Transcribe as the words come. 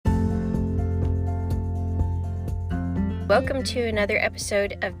Welcome to another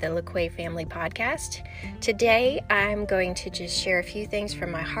episode of the LaQuay Family Podcast. Today, I'm going to just share a few things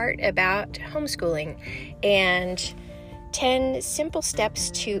from my heart about homeschooling and 10 simple steps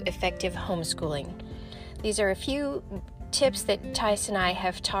to effective homeschooling. These are a few tips that Tice and I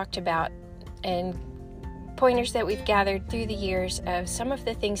have talked about and pointers that we've gathered through the years of some of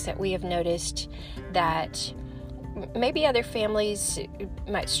the things that we have noticed that maybe other families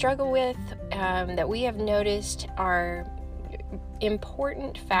might struggle with, that we have noticed are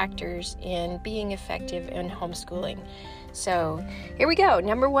important factors in being effective in homeschooling. So here we go.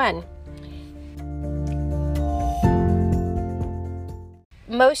 Number 1.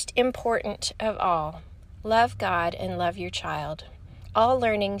 Most important of all, love God and love your child. All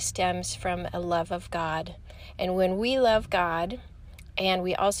learning stems from a love of God. And when we love God and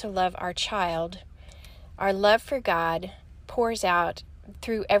we also love our child, our love for God pours out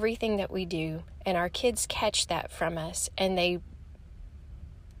through everything that we do, and our kids catch that from us, and they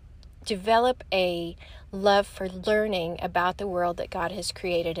develop a love for learning about the world that God has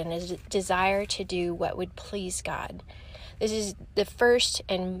created and a desire to do what would please God. This is the first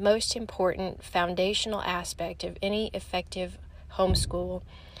and most important foundational aspect of any effective homeschool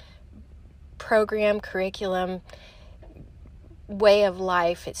program, curriculum, way of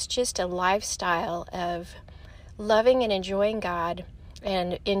life. It's just a lifestyle of loving and enjoying God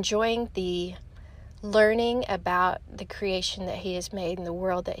and enjoying the learning about the creation that He has made and the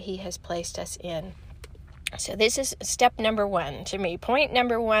world that He has placed us in. So this is step number 1 to me. Point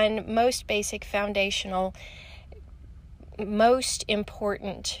number 1, most basic, foundational, most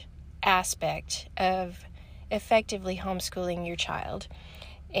important aspect of effectively homeschooling your child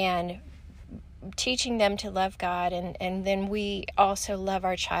and teaching them to love God, and then we also love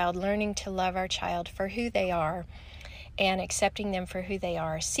our child, learning to love our child for who they are and accepting them for who they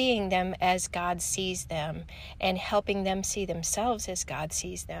are, seeing them as God sees them and helping them see themselves as God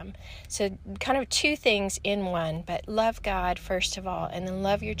sees them. So kind of 2 things in one, but love God first of all, and then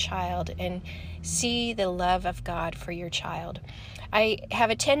love your child and see the love of God for your child. I have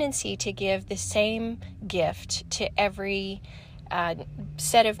a tendency to give the same gift to every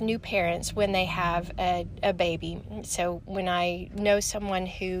set of new parents when they have a baby. So when I know someone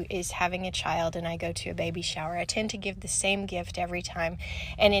who is having a child and I go to a baby shower, I tend to give the same gift every time.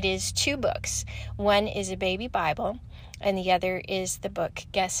 And it is 2 books. One is a baby Bible, and the other is the book,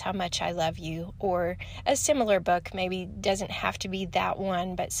 Guess How Much I Love You, or a similar book. Maybe doesn't have to be that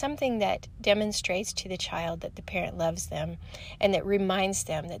one, but something that demonstrates to the child that the parent loves them and that reminds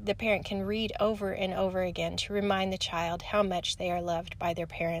them that the parent can read over and over again to remind the child how much they are loved by their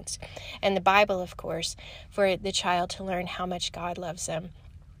parents. And the Bible, of course, for the child to learn how much God loves them.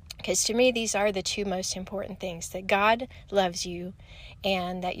 Because to me, these are the 2 most important things, that God loves you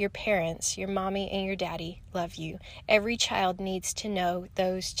and that your parents, your mommy and your daddy, love you. Every child needs to know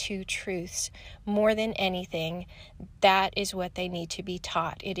those 2 truths more than anything. That is what they need to be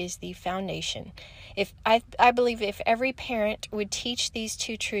taught. It is the foundation. If I believe if every parent would teach these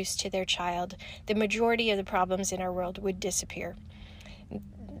 2 truths to their child, the majority of the problems in our world would disappear.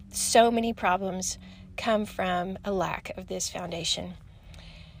 So many problems come from a lack of this foundation.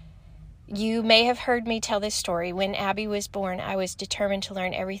 You may have heard me tell this story. When Abby was born, I was determined to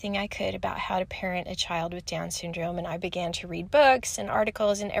learn everything I could about how to parent a child with Down syndrome, and I began to read books and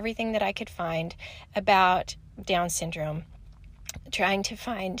articles and everything that I could find about Down syndrome, trying to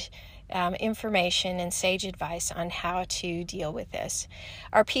find information and sage advice on how to deal with this.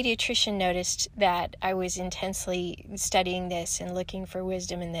 Our pediatrician noticed that I was intensely studying this and looking for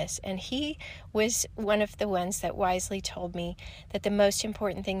wisdom in this, and he was one of the ones that wisely told me that the most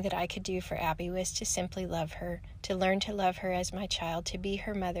important thing that I could do for Abby was to simply love her, to learn to love her as my child, to be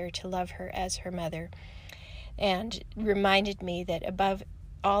her mother, to love her as her mother, and reminded me that above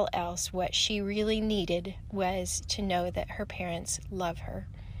all else, what she really needed was to know that her parents love her.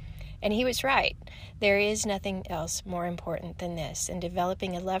 And he was right. There is nothing else more important than this, and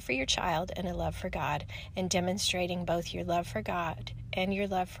developing a love for your child and a love for God, and demonstrating both your love for God and your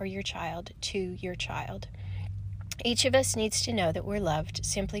love for your child to your child. Each of us needs to know that we're loved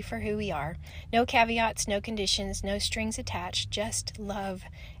simply for who we are. No caveats, no conditions, no strings attached, just love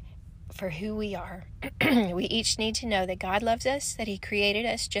for who we are. We each need to know that God loves us, that He created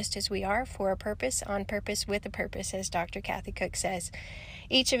us just as we are, for a purpose, on purpose, with a purpose, as Dr. Kathy Cook says.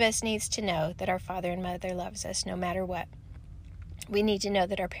 Each of us needs to know that our father and mother loves us no matter what. We need to know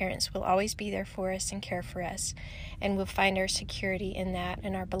that our parents will always be there for us and care for us, and we'll find our security in that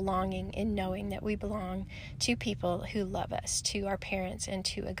and our belonging in knowing that we belong to people who love us, to our parents and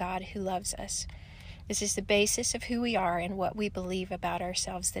to a God who loves us. This is the basis of who we are and what we believe about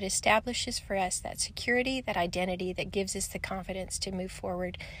ourselves that establishes for us that security, that identity that gives us the confidence to move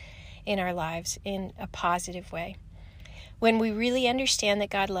forward in our lives in a positive way. When we really understand that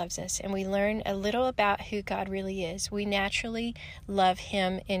God loves us and we learn a little about who God really is, we naturally love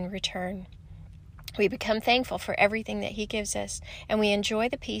Him in return. We become thankful for everything that He gives us, and we enjoy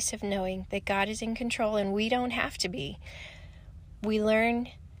the peace of knowing that God is in control and we don't have to be. We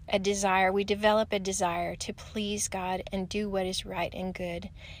develop a desire to please God and do what is right and good,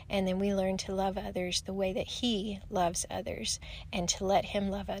 and then we learn to love others the way that He loves others and to let Him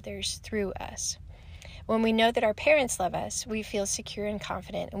love others through us. When we know that our parents love us, we feel secure and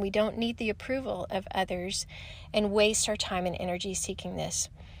confident, and we don't need the approval of others and waste our time and energy seeking this.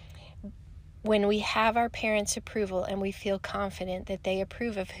 When we have our parents' approval and we feel confident that they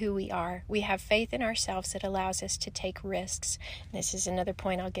approve of who we are, we have faith in ourselves that allows us to take risks. This is another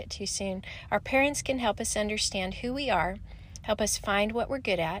point I'll get to soon. Our parents can help us understand who we are, help us find what we're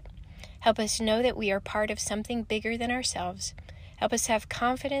good at, help us know that we are part of something bigger than ourselves, help us have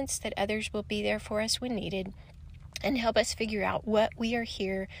confidence that others will be there for us when needed, and help us figure out what we are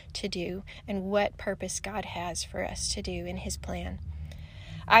here to do and what purpose God has for us to do in His plan.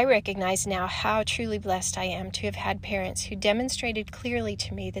 I recognize now how truly blessed I am to have had parents who demonstrated clearly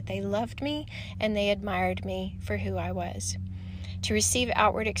to me that they loved me and they admired me for who I was. To receive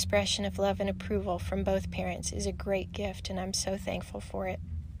outward expression of love and approval from both parents is a great gift, and I'm so thankful for it.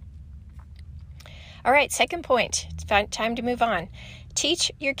 All right, second point. It's time to move on.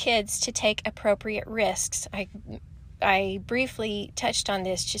 Teach your kids to take appropriate risks. I briefly touched on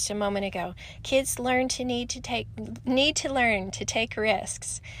this just a moment ago. Kids need to learn to take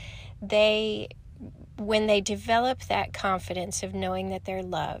risks. When they develop that confidence of knowing that they're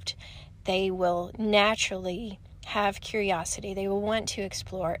loved, they will naturally have curiosity. They will want to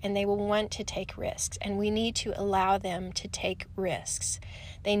explore, and they will want to take risks. And we need to allow them to take risks.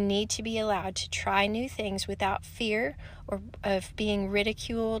 They need to be allowed to try new things without fear of being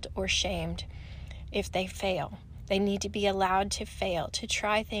ridiculed or shamed if they fail. They need to be allowed to fail, to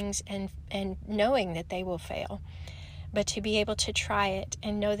try things and knowing that they will fail, but to be able to try it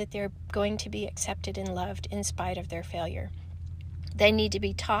and know that they're going to be accepted and loved in spite of their failure. They need to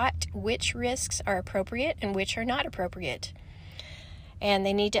be taught which risks are appropriate and which are not appropriate. And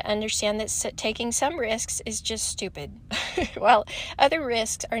they need to understand that taking some risks is just stupid, while other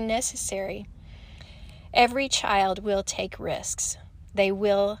risks are necessary. Every child will take risks. They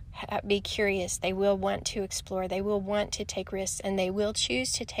will be curious. They will want to explore. They will want to take risks, and they will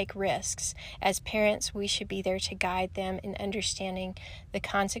choose to take risks. As parents, we should be there to guide them in understanding the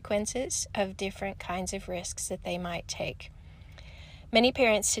consequences of different kinds of risks that they might take. Many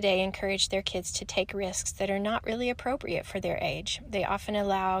parents today encourage their kids to take risks that are not really appropriate for their age. They often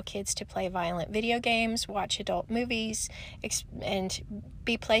allow kids to play violent video games, watch adult movies, and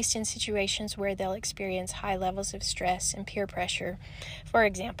be placed in situations where they'll experience high levels of stress and peer pressure. For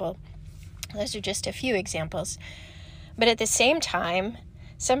example, those are just a few examples. But at the same time,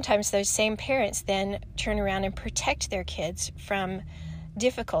 sometimes those same parents then turn around and protect their kids from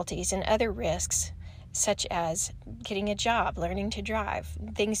difficulties and other risks, such as getting a job, learning to drive,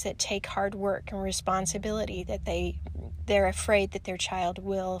 things that take hard work and responsibility, that they're afraid that their child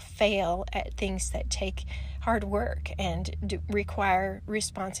will fail at things that take hard work and require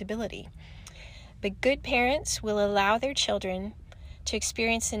responsibility. But good parents will allow their children to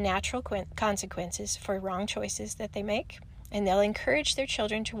experience the natural consequences for wrong choices that they make, and they'll encourage their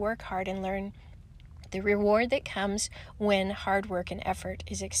children to work hard and learn the reward that comes when hard work and effort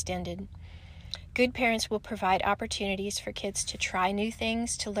is extended. Good parents will provide opportunities for kids to try new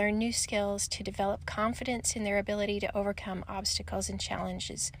things, to learn new skills, to develop confidence in their ability to overcome obstacles and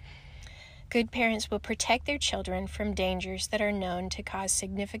challenges. Good parents will protect their children from dangers that are known to cause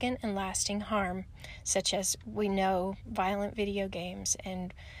significant and lasting harm, such as, we know, violent video games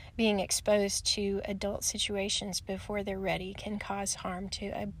and being exposed to adult situations before they're ready can cause harm to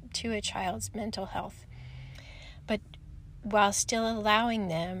a child's mental health. But while still allowing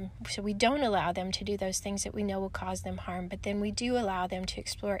them, so we don't allow them to do those things that we know will cause them harm, but then we do allow them to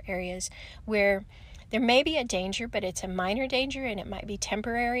explore areas where there may be a danger, but it's a minor danger, and it might be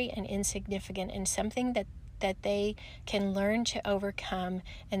temporary and insignificant, and something that they can learn to overcome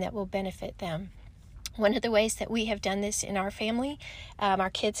and that will benefit them. One of the ways that we have done this in our family, our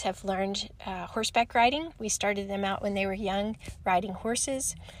kids have learned horseback riding. We started them out when they were young, riding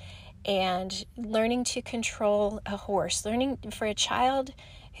horses, and learning to control a horse, learning for a child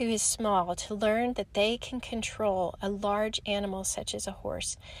who is small to learn that they can control a large animal such as a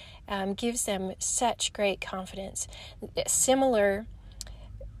horse gives them such great confidence. Similar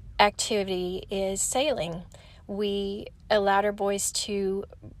activity is sailing. We allowed our boys to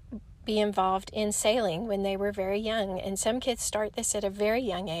be involved in sailing when they were very young, and some kids start this at a very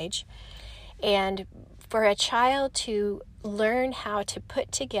young age. And for a child to learn how to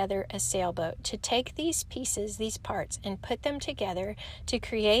put together a sailboat, to take these pieces, these parts, and put them together to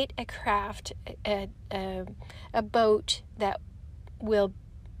create a craft, a boat that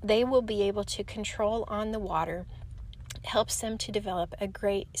they will be able to control on the water, helps them to develop a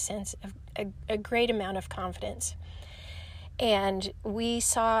great sense of a great amount of confidence. And we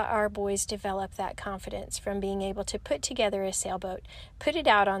saw our boys develop that confidence from being able to put together a sailboat, put it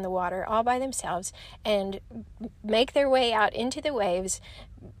out on the water all by themselves, and make their way out into the waves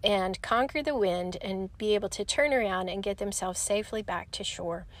and conquer the wind and be able to turn around and get themselves safely back to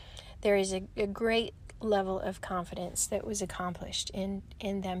shore. There is a great level of confidence that was accomplished in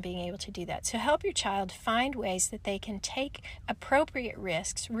them being able to do that. So help your child find ways that they can take appropriate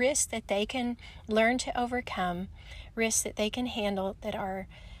risks that they can learn to overcome, risks that they can handle that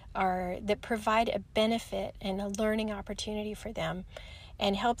provide a benefit and a learning opportunity for them,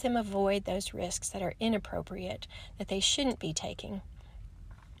 and help them avoid those risks that are inappropriate, that they shouldn't be taking.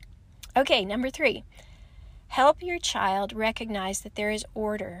 Okay, number 3. Help your child recognize that there is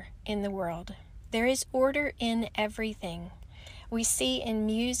order in the world. There is order in everything. We see in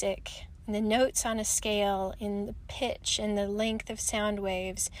music, in the notes on a scale, in the pitch and the length of sound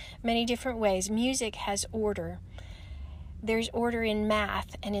waves, many different ways. Music has order. There's order in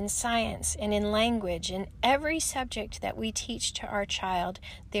math and in science and in language. In every subject that we teach to our child,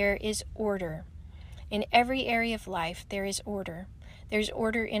 there is order. In every area of life, there is order. There's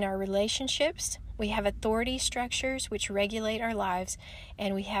order in our relationships. We have authority structures which regulate our lives,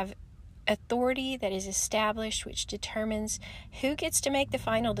 and we have authority that is established which determines who gets to make the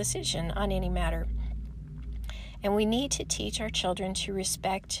final decision on any matter. And we need to teach our children to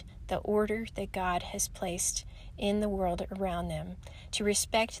respect the order that God has placed in the world around them, to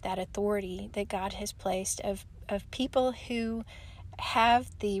respect that authority that God has placed of people who have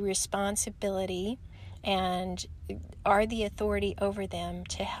the responsibility and are the authority over them,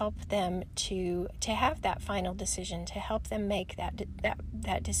 to help them to have that final decision, to help them make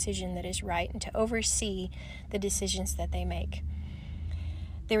that decision that is right, and to oversee the decisions that they make.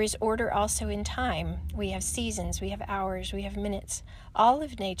 There is order also in time. We have seasons, we have hours, we have minutes. All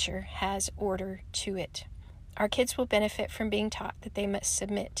of nature has order to it. Our kids will benefit from being taught that they must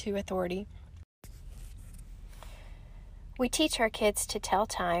submit to authority. We teach our kids to tell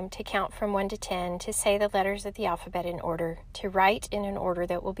time, to count from 1 to 10, to say the letters of the alphabet in order, to write in an order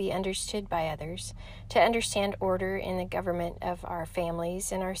that will be understood by others, to understand order in the government of our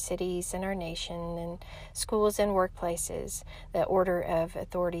families and our cities and our nation and schools and workplaces, the order of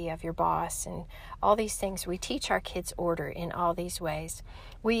authority of your boss and all these things. We teach our kids order in all these ways.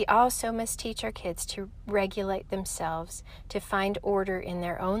 We also must teach our kids to regulate themselves, to find order in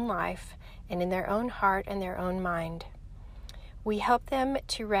their own life and in their own heart and their own mind. We help them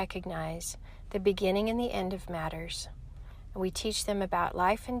to recognize the beginning and the end of matters. We teach them about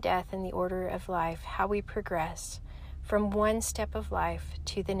life and death and the order of life, how we progress from one step of life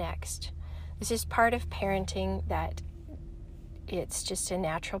to the next. This is part of parenting, that it's just a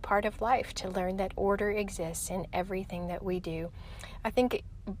natural part of life to learn that order exists in everything that we do. I think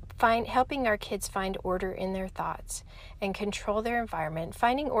helping our kids find order in their thoughts and control their environment,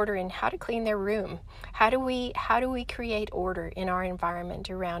 finding order in how to clean their room, how do we create order in our environment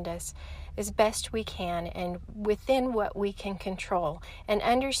around us as best we can and within what we can control, and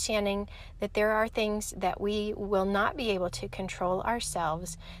understanding that there are things that we will not be able to control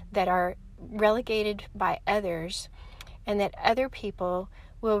ourselves, that are relegated by others, and that other people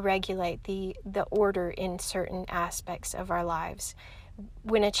will regulate the order in certain aspects of our lives.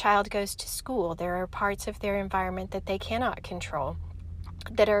 When a child goes to school, there are parts of their environment that they cannot control,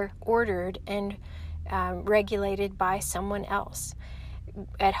 that are ordered and regulated by someone else.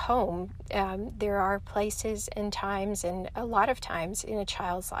 At home, there are places and times, and a lot of times in a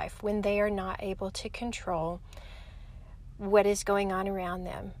child's life, when they are not able to control what is going on around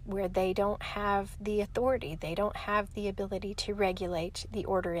them, where they don't have the authority, they don't have the ability to regulate the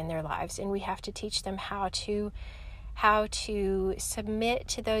order in their lives. And we have to teach them how to submit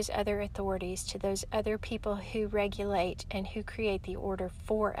to those other authorities, to those other people who regulate and who create the order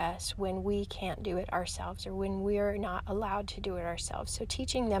for us when we can't do it ourselves, or when we're not allowed to do it ourselves. So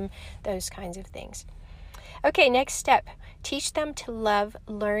teaching them those kinds of things. Okay, next step, teach them to love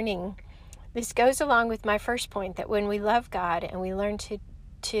learning. This goes along with my first point, that when we love God and we learn to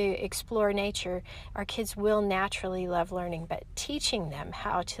explore nature, our kids will naturally love learning, but teaching them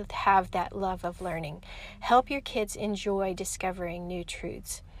how to have that love of learning. Help your kids enjoy discovering new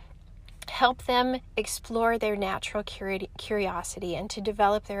truths. Help them explore their natural curiosity and to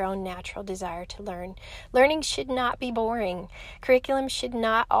develop their own natural desire to learn. Learning should not be boring. Curriculum should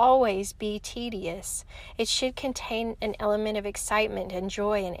not always be tedious. It should contain an element of excitement and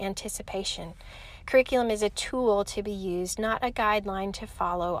joy and anticipation. Curriculum is a tool to be used, not a guideline to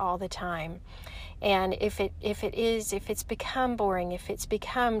follow all the time. And if it's become boring, if it's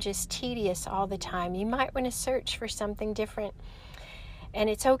become just tedious all the time, you might want to search for something different. And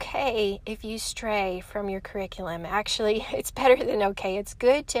it's okay if you stray from your curriculum. Actually, it's better than okay. It's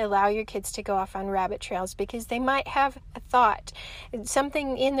good to allow your kids to go off on rabbit trails because they might have a thought.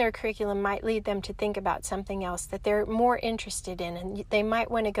 Something in their curriculum might lead them to think about something else that they're more interested in, and they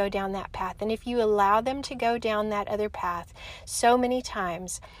might want to go down that path. And if you allow them to go down that other path so many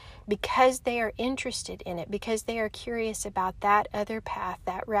times, because they are interested in it, because they are curious about that other path,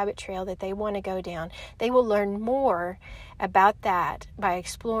 that rabbit trail that they want to go down, they will learn more about that by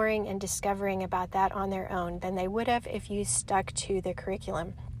exploring and discovering about that on their own than they would have if you stuck to the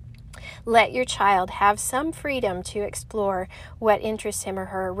curriculum. Let your child have some freedom to explore what interests him or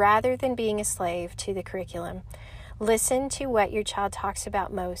her rather than being a slave to the curriculum. Listen to what your child talks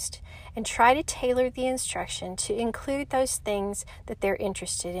about most and try to tailor the instruction to include those things that they're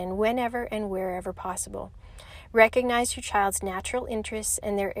interested in whenever and wherever possible. Recognize your child's natural interests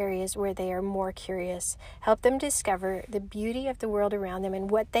and their areas where they are more curious. Help them discover the beauty of the world around them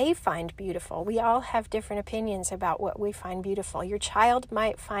and what they find beautiful. We all have different opinions about what we find beautiful. Your child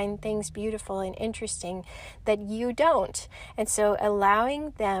might find things beautiful and interesting that you don't. And so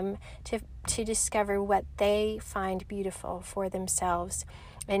allowing them to discover what they find beautiful for themselves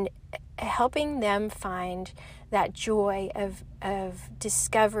and helping them find that joy of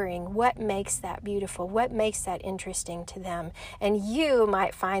discovering what makes that beautiful, what makes that interesting to them. And you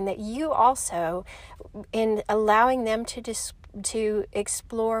might find that you also, in allowing them to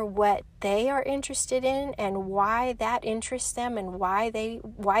explore what they are interested in and why that interests them and why they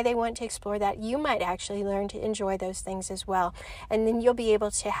want to explore that, you might actually learn to enjoy those things as well. And then you'll be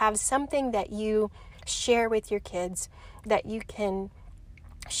able to have something that you share with your kids, that you can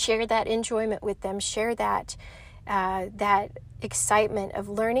share that enjoyment with them, share that excitement of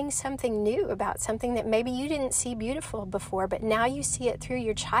learning something new about something that maybe you didn't see beautiful before, but now you see it through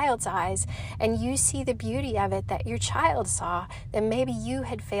your child's eyes and you see the beauty of it that your child saw that maybe you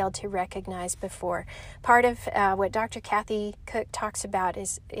had failed to recognize before. Part of what Dr. Kathy Cook talks about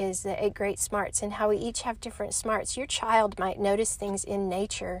is the 8 great smarts and how we each have different smarts. Your child might notice things in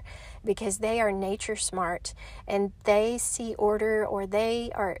nature because they are nature smart and they see order, or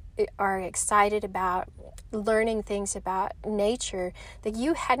they are excited about learning things about nature that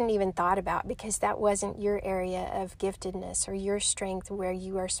you hadn't even thought about because that wasn't your area of giftedness or your strength where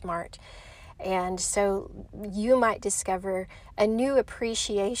you are smart. And so you might discover a new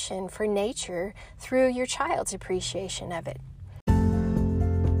appreciation for nature through your child's appreciation of it.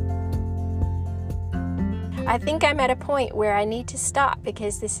 I think I'm at a point where I need to stop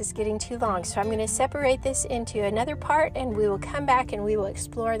because this is getting too long. So I'm going to separate this into another part and we will come back and we will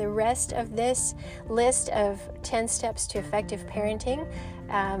explore the rest of this list of 10 steps to effective parenting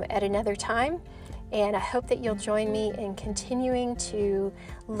at another time. And I hope that you'll join me in continuing to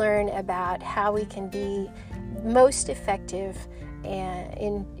learn about how we can be most effective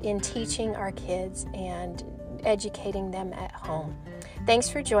in teaching our kids and educating them at home. Thanks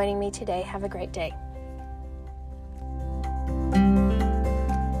for joining me today. Have a great day.